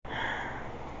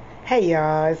Hey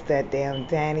y'all, it's that damn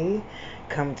Danny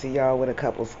coming to y'all with a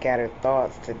couple scattered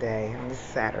thoughts today on this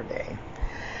Saturday.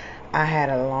 I had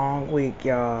a long week,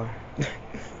 y'all.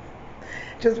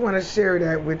 Just want to share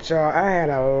that with y'all. I had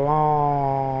a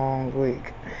long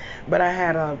week, but I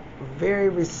had a very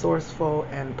resourceful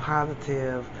and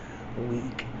positive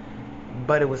week.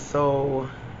 But it was so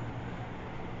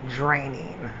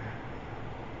draining.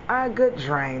 I got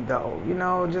drained though,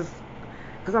 just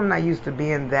because I'm not used to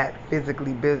being that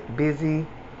physically busy.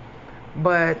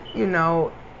 But,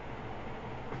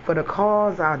 for the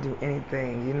cause, I'll do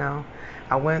anything.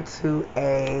 I went to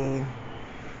a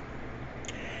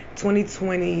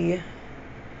 2020, I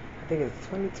think it's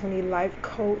 2020 life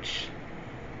coach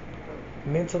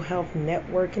mental health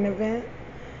networking event.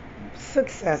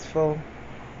 Successful,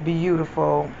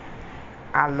 beautiful.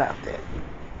 I loved it.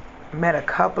 Met a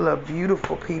couple of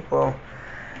beautiful people,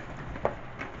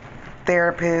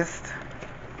 therapists.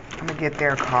 I'm gonna get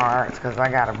their cards because I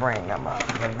gotta bring them up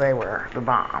because they were the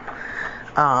bomb.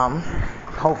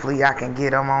 Hopefully I can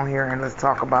get them on here and let's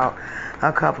talk about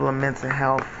a couple of mental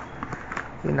health,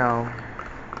 you know,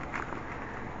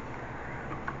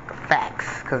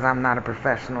 facts because I'm not a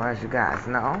professional, as you guys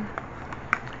know.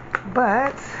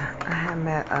 But I have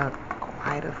met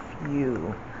quite a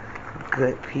few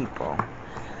good people.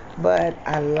 But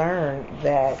I learned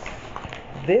that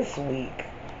this week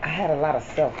I had a lot of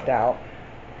self-doubt,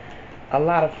 a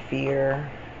lot of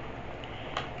fear,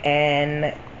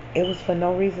 and it was for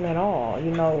no reason at all. It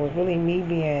was really me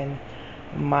being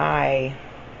my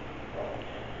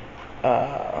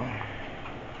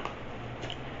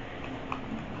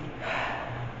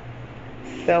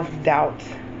self-doubt,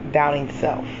 doubting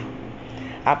self.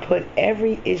 I put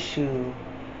every issue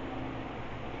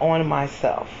on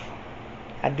myself.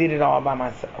 I did it all by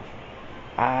myself.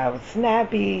 I was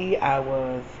snappy, I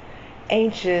was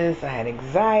anxious, I had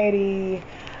anxiety,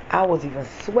 I was even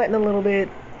sweating a little bit,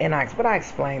 but I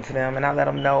explained to them and I let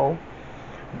them know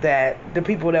that the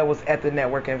people that was at the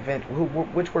networking event,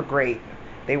 which were great,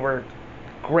 they were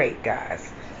great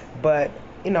guys, but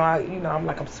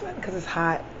I'm sweating because it's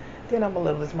hot. Then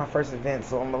it's my first event,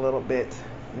 so I'm a little bit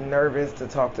nervous to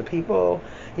talk to people.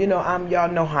 Y'all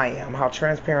know how I am, how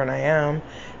transparent I am,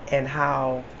 and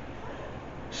how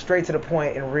straight to the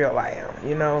point and real I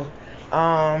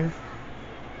am.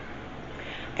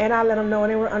 And I let them know,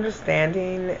 and they were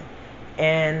understanding,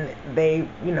 and they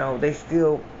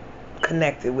still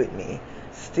connected with me,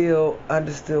 still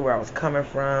understood where I was coming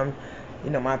from.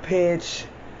 My pitch,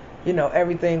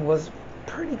 everything was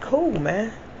pretty cool,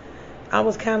 man. I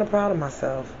was kind of proud of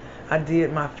myself. I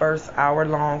did my first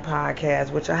hour-long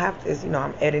podcast, which I have to,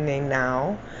 I'm editing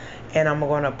now, and I'm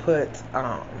gonna put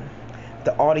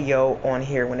the audio on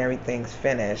here when everything's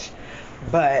finished.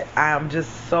 But I'm just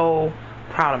so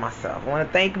proud of myself. I want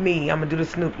to thank me. I'm gonna do the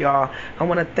Snoop, y'all. I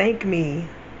want to thank me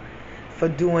for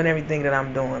doing everything that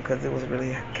I'm doing because it was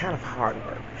really kind of hard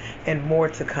work and more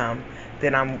to come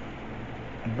that I'm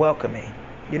welcoming.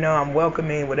 I'm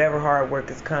welcoming whatever hard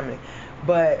work is coming.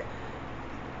 But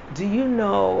do you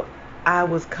know I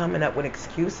was coming up with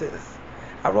excuses?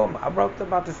 I wrote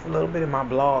about this a little bit in my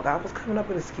blog. I was coming up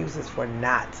with excuses for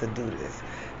not to do this,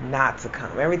 not to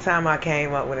come. Every time I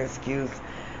came up with an excuse,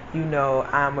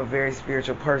 I'm a very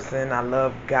spiritual person. I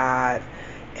love God.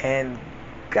 And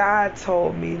God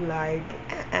told me, like,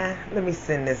 let me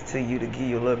send this to you to give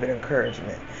you a little bit of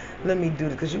encouragement. Let me do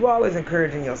this. Because you're always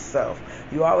encouraging yourself.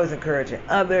 You're always encouraging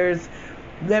others.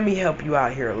 Let me help you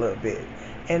out here a little bit.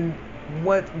 And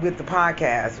what with the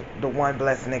podcast, the one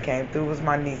blessing that came through was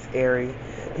my niece Ari.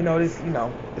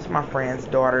 It's my friend's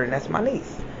daughter, and that's my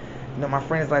niece. My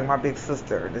friend is like my big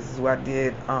sister. This is who I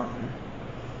did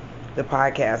the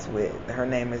podcast with. Her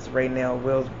name is Raynell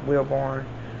Wilburn.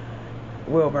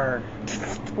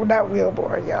 Not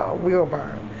Wilburn, y'all.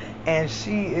 Wilburn. And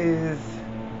she is,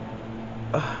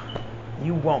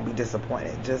 you won't be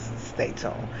disappointed. Just stay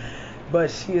tuned. But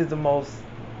she is the most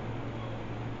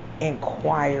I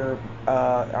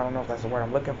don't know if that's the word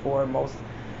I'm looking for.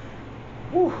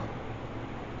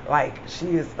 Like, she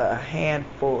is a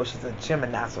handful. She's a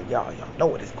Gemini, so y'all know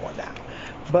what is going down.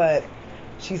 But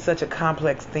she's such a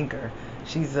complex thinker.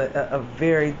 She's a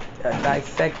very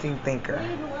dissecting thinker.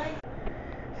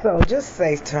 So just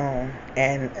stay tuned,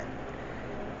 and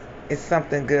it's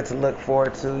something good to look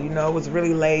forward to. It was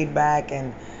really laid back,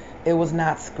 and it was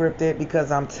not scripted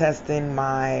because I'm testing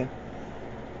my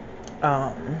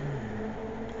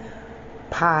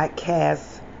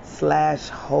podcast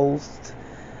 / host,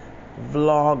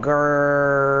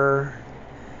 vlogger,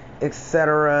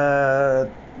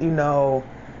 etc.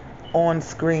 On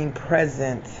screen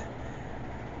present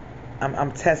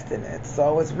I'm testing it.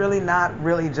 So it's really not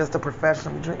really just a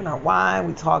professional. We're drinking our wine,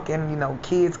 we talking,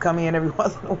 kids come in every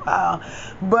once in a while.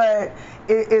 But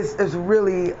it's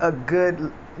really a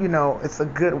good, it's a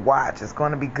good watch. It's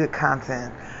going to be good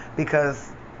content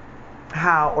because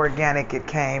how organic it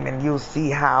came, and you'll see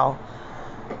how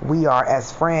we are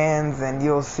as friends, and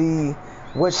you'll see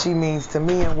what she means to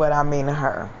me and what I mean to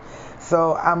her.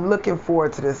 So I'm looking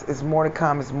forward to this. It's more to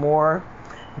come. It's more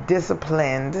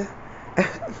disciplined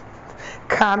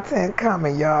content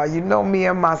coming, y'all. You know me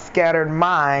and my scattered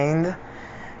mind,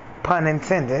 pun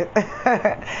intended,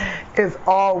 is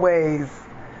always,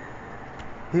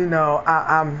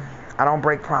 I don't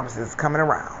break promises coming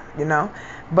around.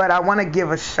 But I want to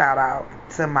give a shout out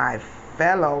to my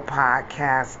fellow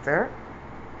podcaster.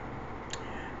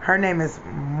 Her name is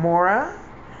Maura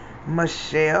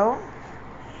Michelle.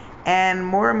 And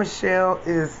Maura Michelle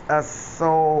is a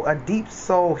deep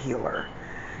soul healer.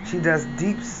 She does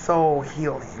deep soul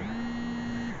healing.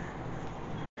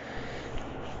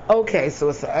 Okay, so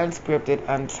it's an unscripted,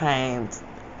 untamed,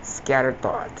 scattered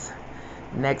thoughts.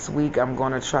 Next week, I'm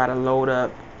going to try to load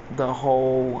up the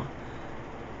whole,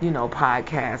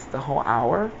 podcast, the whole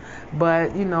hour.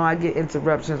 But, I get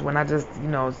interruptions when I just,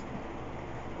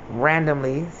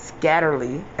 randomly,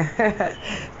 scatterly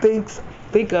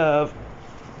think of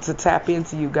to tap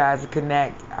into you guys and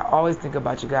connect. I always think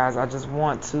about you guys. I just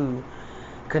want to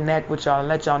connect with y'all and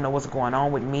let y'all know what's going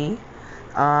on with me.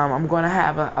 I'm going to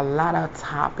have a lot of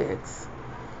topics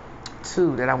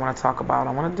too that I want to talk about.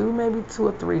 I want to do maybe 2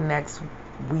 or 3 next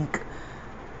week.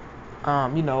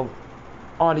 Audio,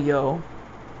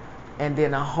 and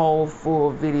then a whole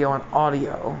full video and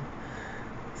audio.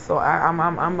 So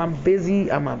I'm a busy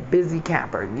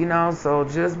camper, so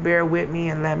just bear with me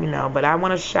and let me know. But I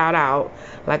want to shout out,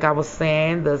 like I was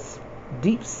saying, the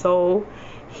deep soul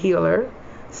healer,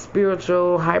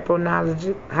 spiritual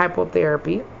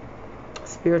hypotherapy,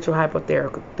 spiritual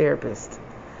hypotherapist.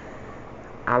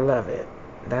 I love it.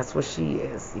 That's what she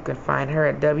is. You can find her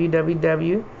at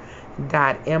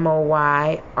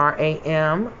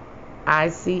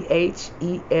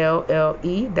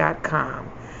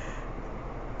www.moyramichelle.com.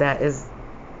 That is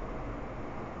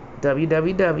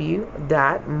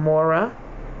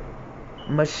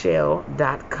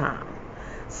www.moyramichelle.com.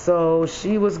 So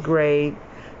she was great.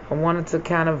 I wanted to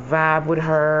kind of vibe with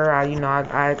her.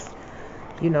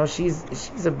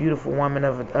 She's a beautiful woman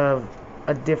of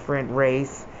a different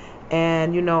race.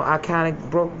 And, I kind of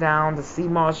broke down the sea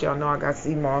moss. Y'all know I got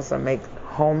sea moss. I make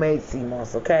homemade sea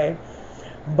moss, okay?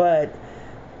 But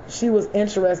she was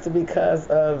interested because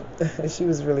of, she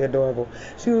was really adorable.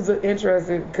 She was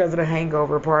interested because of the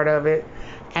hangover part of it.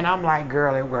 And I'm like,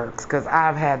 girl, it works. Because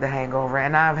I've had the hangover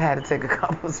and I've had to take a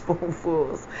couple of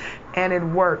spoonfuls. And it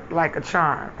worked like a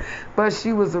charm. But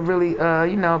she was a really,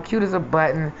 cute as a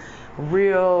button.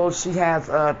 Real, she has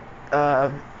a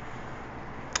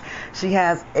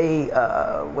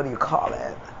what do you call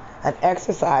it? An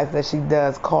exercise that she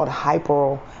does called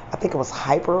hyper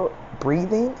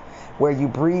breathing, where you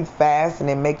breathe fast and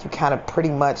it make you kind of pretty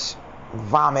much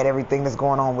vomit everything that's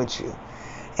going on with you.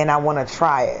 And I want to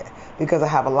try it because I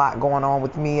have a lot going on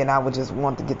with me, and I would just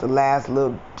want to get the last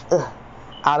little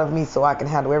out of me so I can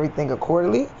handle everything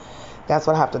accordingly. That's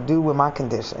what I have to do with my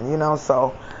condition,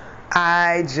 so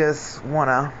I just want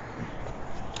to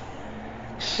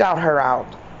shout her out.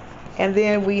 And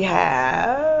then we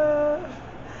have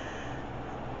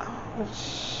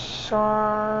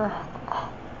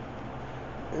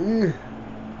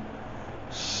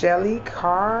Shelly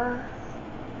Carr.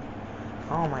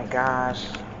 Oh my gosh.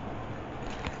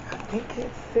 I think it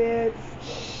said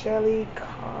Shelly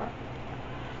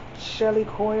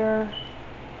Coyer.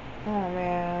 Oh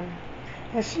man.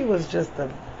 And she was just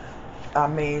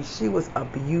she was a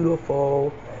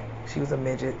beautiful, she was a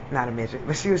midget, not a midget,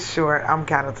 but she was short. I'm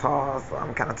kind of tall, so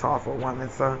I'm kind of tall for a woman.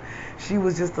 So she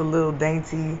was just a little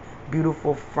dainty,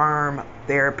 beautiful, firm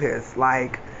therapist,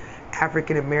 like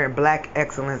African American, black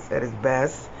excellence at its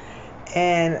best.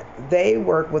 And they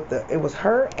work with it was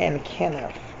her and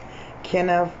Kenneth,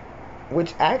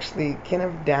 which actually,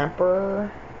 Kenneth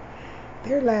Damper,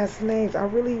 their last names, I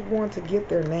really want to get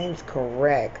their names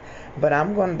correct, but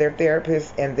they're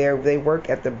therapists, and they work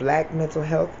at the Black Mental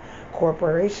Health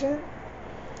Corporation,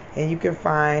 and you can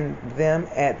find them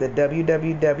at the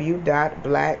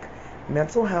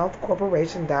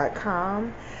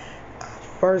www.blackmentalhealthcorporation.com.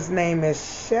 First name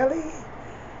is Shelly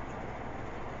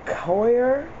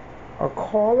Coyer or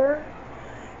Caller,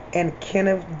 and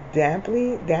Kenneth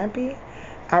Dampy.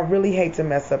 I really hate to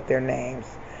mess up their names,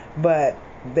 but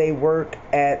they work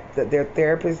at their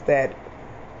therapists that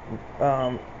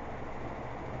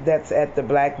that's at the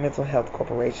Black Mental Health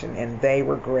Corporation, and they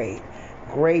were great.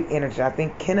 Great energy. I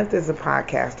think Kenneth is a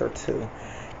podcaster too,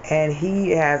 and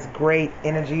he has great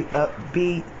energy,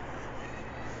 upbeat,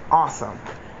 awesome.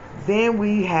 Then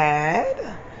we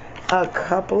had a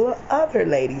couple of other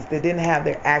ladies that didn't have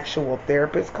their actual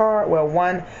therapist card. Well,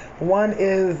 one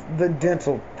is the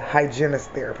dental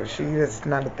hygienist therapist. She is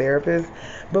not a therapist,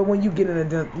 but when you get in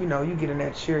you get in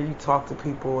that chair, you talk to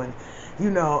people, and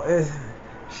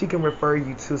she can refer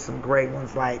you to some great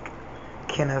ones like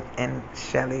Kenneth and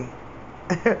Shelly,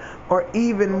 or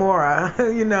even Mora.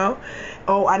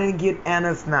 Oh, I didn't get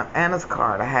Anna's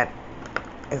card. I had.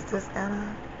 Is this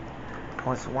Anna?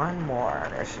 Oh, it's one more.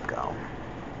 There she go.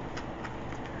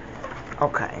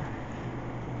 Okay.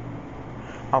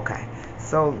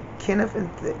 So Kenneth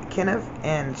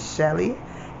and Shelly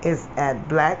is at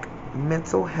Black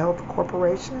Mental Health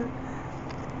Corporation.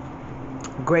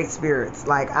 Great spirits.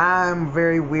 Like, I'm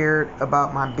very weird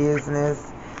about my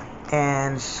business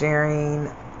and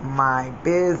sharing my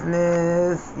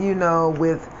business,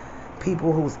 with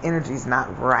people whose energy is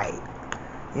not right.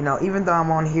 Even though I'm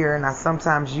on here and I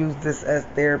sometimes use this as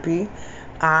therapy,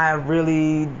 I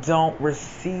really don't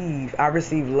receive. I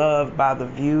receive love by the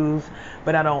views,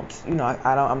 but I don't.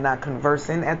 I'm not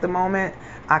conversing at the moment.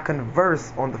 I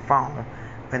converse on the phone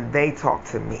when they talk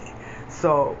to me.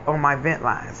 So on my vent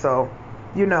line. So,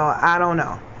 I don't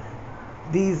know.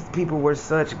 These people were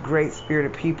such great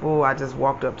spirited people. I just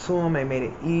walked up to them. They made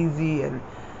it easy, and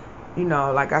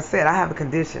like I said, I have a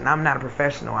condition. I'm not a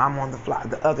professional. I'm on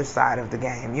the other side of the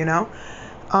game.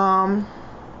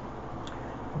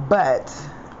 But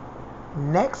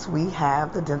next we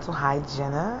have the dental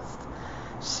hygienist.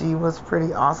 She was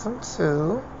pretty awesome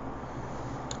too.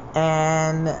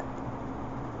 And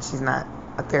she's not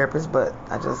a therapist, but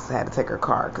I just had to take her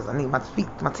card because I need my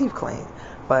teeth cleaned.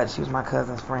 But she was my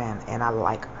cousin's friend, and I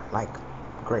like her. Like,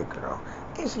 great girl.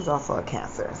 And she's also a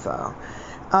Cancer. So,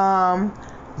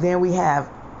 then we have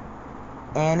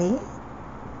Annie.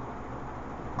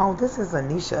 Oh, this is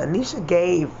Anisha. Anisha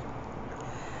gave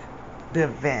the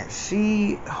event.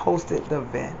 She hosted the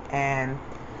event, and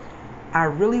I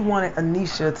really wanted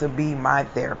Anisha to be my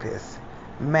therapist.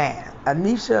 Man,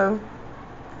 Anisha,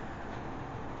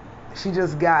 she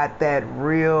just got that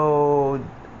real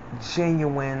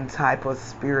genuine type of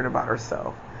spirit about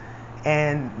herself.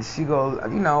 And she goes, I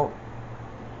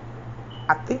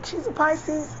think she's a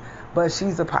Pisces, but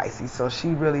she's a Pisces, so she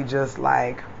really just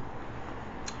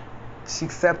she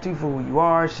accepts you for who you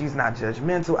are. She's not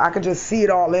judgmental. I could just see it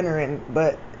all in her,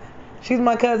 but she's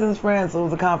my cousin's friend, so it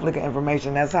was a conflict of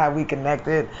information. That's how we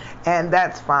connected, and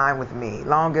that's fine with me.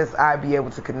 Long as I be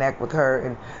able to connect with her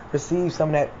and receive some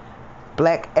of that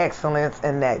Black excellence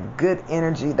and that good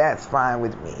energy, that's fine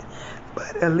with me.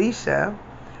 But Alicia,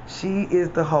 she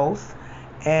is the host,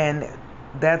 and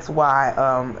that's why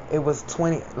it was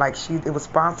it was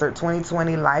sponsored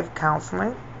 2020 Life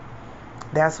Counseling.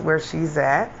 That's where she's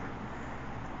at.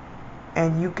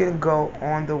 And you can go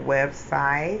on the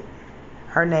website.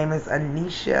 Her name is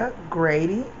Anisha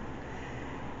Grady.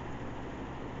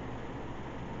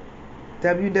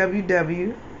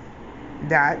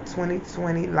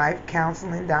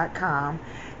 www.2020lifecounseling.com,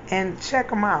 and check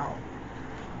them out.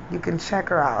 You can check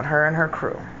her out, her and her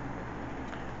crew.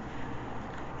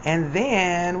 And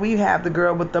then we have the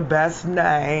girl with the best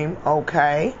name,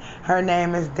 okay? Her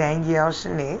name is Danielle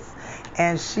Shanice,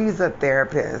 and she's a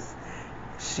therapist.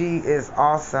 She is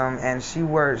awesome, and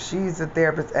she's a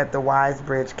therapist at the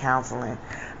Wisebridge Counseling.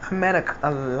 I met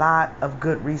a lot of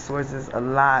good resources, a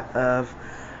lot of,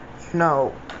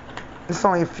 it's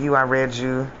only a few I read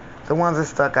you. The ones that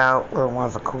stuck out were the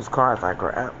ones whose cards I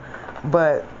grabbed.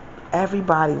 But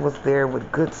everybody was there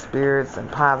with good spirits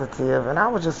and positive, and I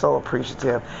was just so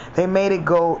appreciative. They made it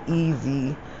go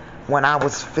easy when I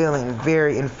was feeling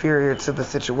very inferior to the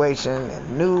situation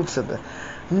and new to the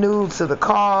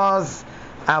cause.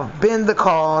 I've been the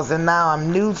cause, and now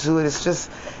I'm new to it.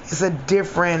 It's a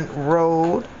different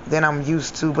road than I'm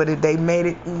used to, but they made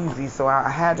it easy, so I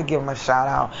had to give them a shout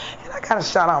out. And I got to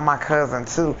shout out my cousin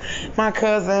too. My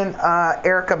cousin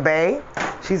Erica Bay.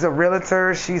 She's a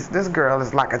realtor. This girl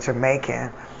is like a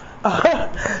Jamaican.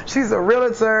 She's a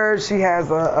realtor. She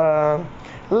has a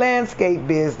landscape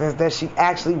business that she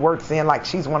actually works in, like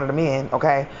she's one of the men,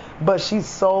 okay? But she's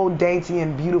so dainty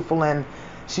and beautiful, and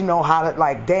she know how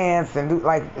to dance and do,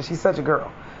 she's such a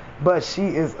girl. But she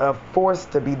is a force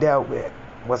to be dealt with.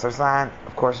 What's her sign?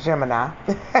 Of course, Gemini.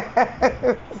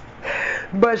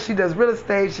 But she does real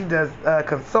estate. She does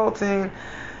consulting.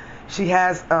 She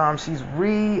has she's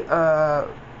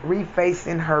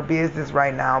refacing her business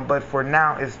right now, but for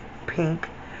now it's pink.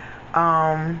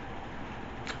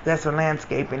 That's her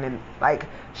landscaping, and like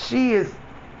she is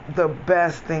the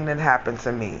best thing that happened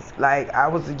to me. Like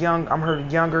I'm her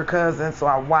younger cousin, so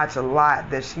I watch a lot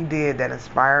that she did that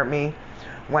inspired me.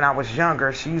 When I was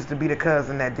younger, she used to be the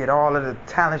cousin that did all of the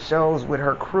talent shows with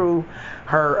her crew.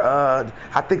 I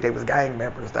think they was gang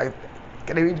members. Like,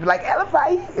 they would be like, Ella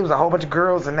Fight. It was a whole bunch of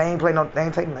girls, and they ain't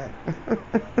taking that.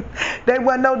 They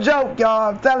wasn't no joke, y'all.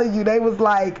 I'm telling you, they was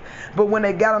like, but when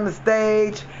they got on the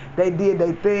stage, they did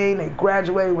their thing. They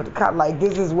graduated with the college. Like,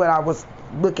 this is what I was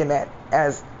looking at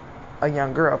as a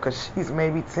young girl, because she's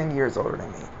maybe 10 years older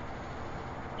than me.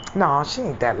 No, she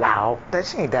ain't that loud.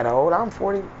 She ain't that old. I'm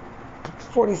 40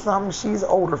 something. She's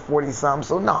older 40 something.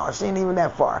 So no, she ain't even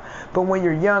that far. But when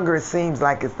you're younger, it seems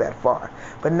like it's that far.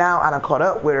 But now I done caught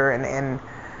up with her, and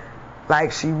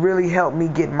like, she really helped me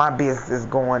get my business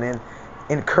going and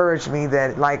encouraged me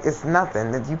that, like, it's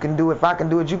nothing. That you can do it. If I can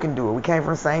do it, you can do it. We came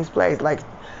from the same place. Like,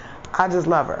 I just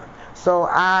love her. So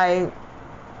I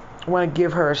want to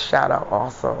give her a shout out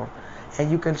also. And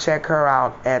you can check her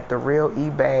out at The Real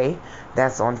eBay.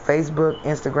 That's on Facebook,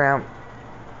 Instagram,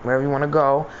 wherever you want to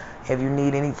go. If you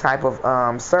need any type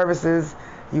of services,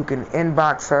 you can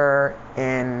inbox her,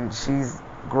 and she's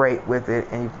great with it.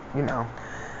 And you know,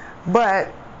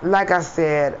 but like I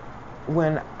said,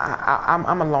 when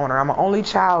I'm a loner, I'm an only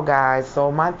child, guys.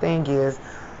 So my thing is,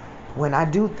 when I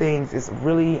do things, it's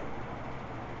really,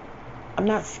 I'm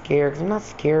not scared, 'cause I'm not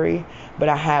scary, but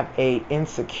I have a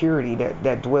insecurity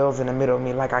that dwells in the middle of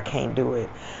me, like I can't do it.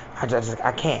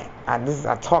 I can't.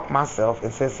 I talk myself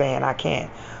into saying I can't.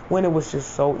 When it was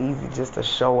just so easy just to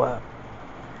show up,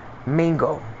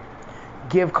 mingle,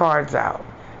 give cards out,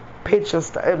 pitch your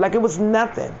stuff. Like, it was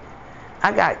nothing.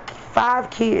 I got 5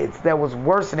 kids that was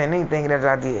worse than anything that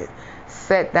I did.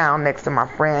 Sat down next to my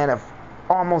friend of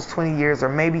almost 20 years, or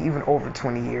maybe even over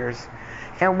 20 years.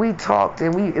 And we talked,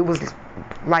 and it was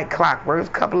like clockwork. There's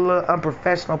a couple of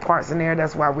unprofessional parts in there.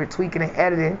 That's why we're tweaking and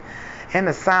editing. And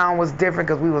the sound was different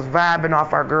because we was vibing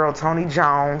off our girl, Tony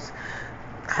Jones.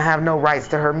 I have no rights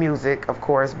to her music, of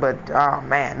course, but oh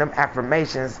man, them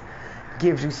affirmations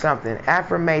gives you something.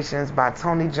 Affirmations by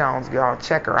Tony Jones, y'all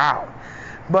check her out.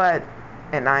 But,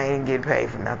 and I ain't getting paid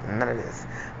for nothing, none of this.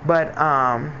 But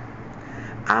I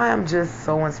am just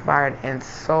so inspired and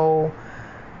so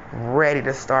ready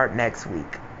to start next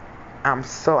week.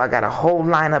 I got a whole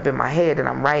lineup in my head that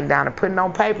I'm writing down and putting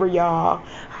on paper, y'all.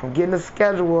 I'm getting a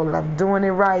schedule and I'm doing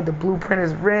it right. The blueprint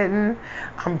is written.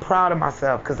 I'm proud of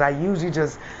myself because I usually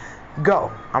just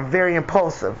go. I'm very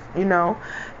impulsive, you know.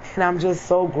 And I'm just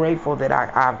so grateful that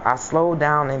I slowed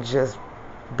down and just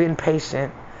been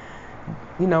patient,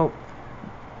 you know,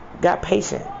 got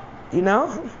patient, you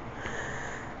know.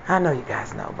 I know you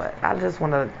guys know, but I just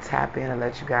want to tap in and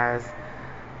let you guys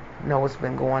know what's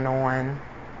been going on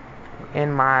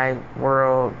in my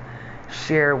world,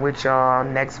 share with y'all.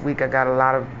 Next week I got a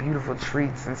lot of beautiful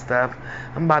treats and stuff.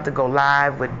 I'm about to go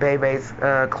live with Bebe's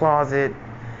Closet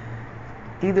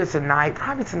either tonight,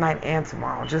 probably tonight and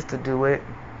tomorrow, just to do it.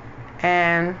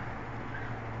 And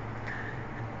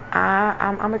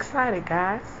I'm excited,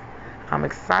 guys. I'm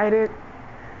excited,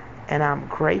 and I'm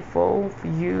grateful for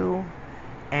you.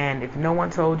 And if no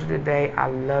one told you today, I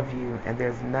love you, and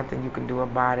there's nothing you can do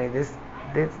about it. This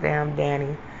damn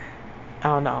Danny.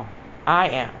 Oh no, I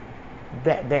am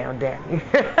that damn Danny.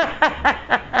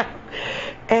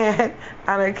 And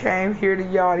I done came here to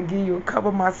y'all to give you a couple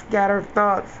of my scattered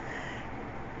thoughts.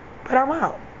 But I'm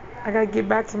out. I gotta get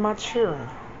back to my children.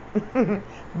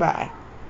 Bye.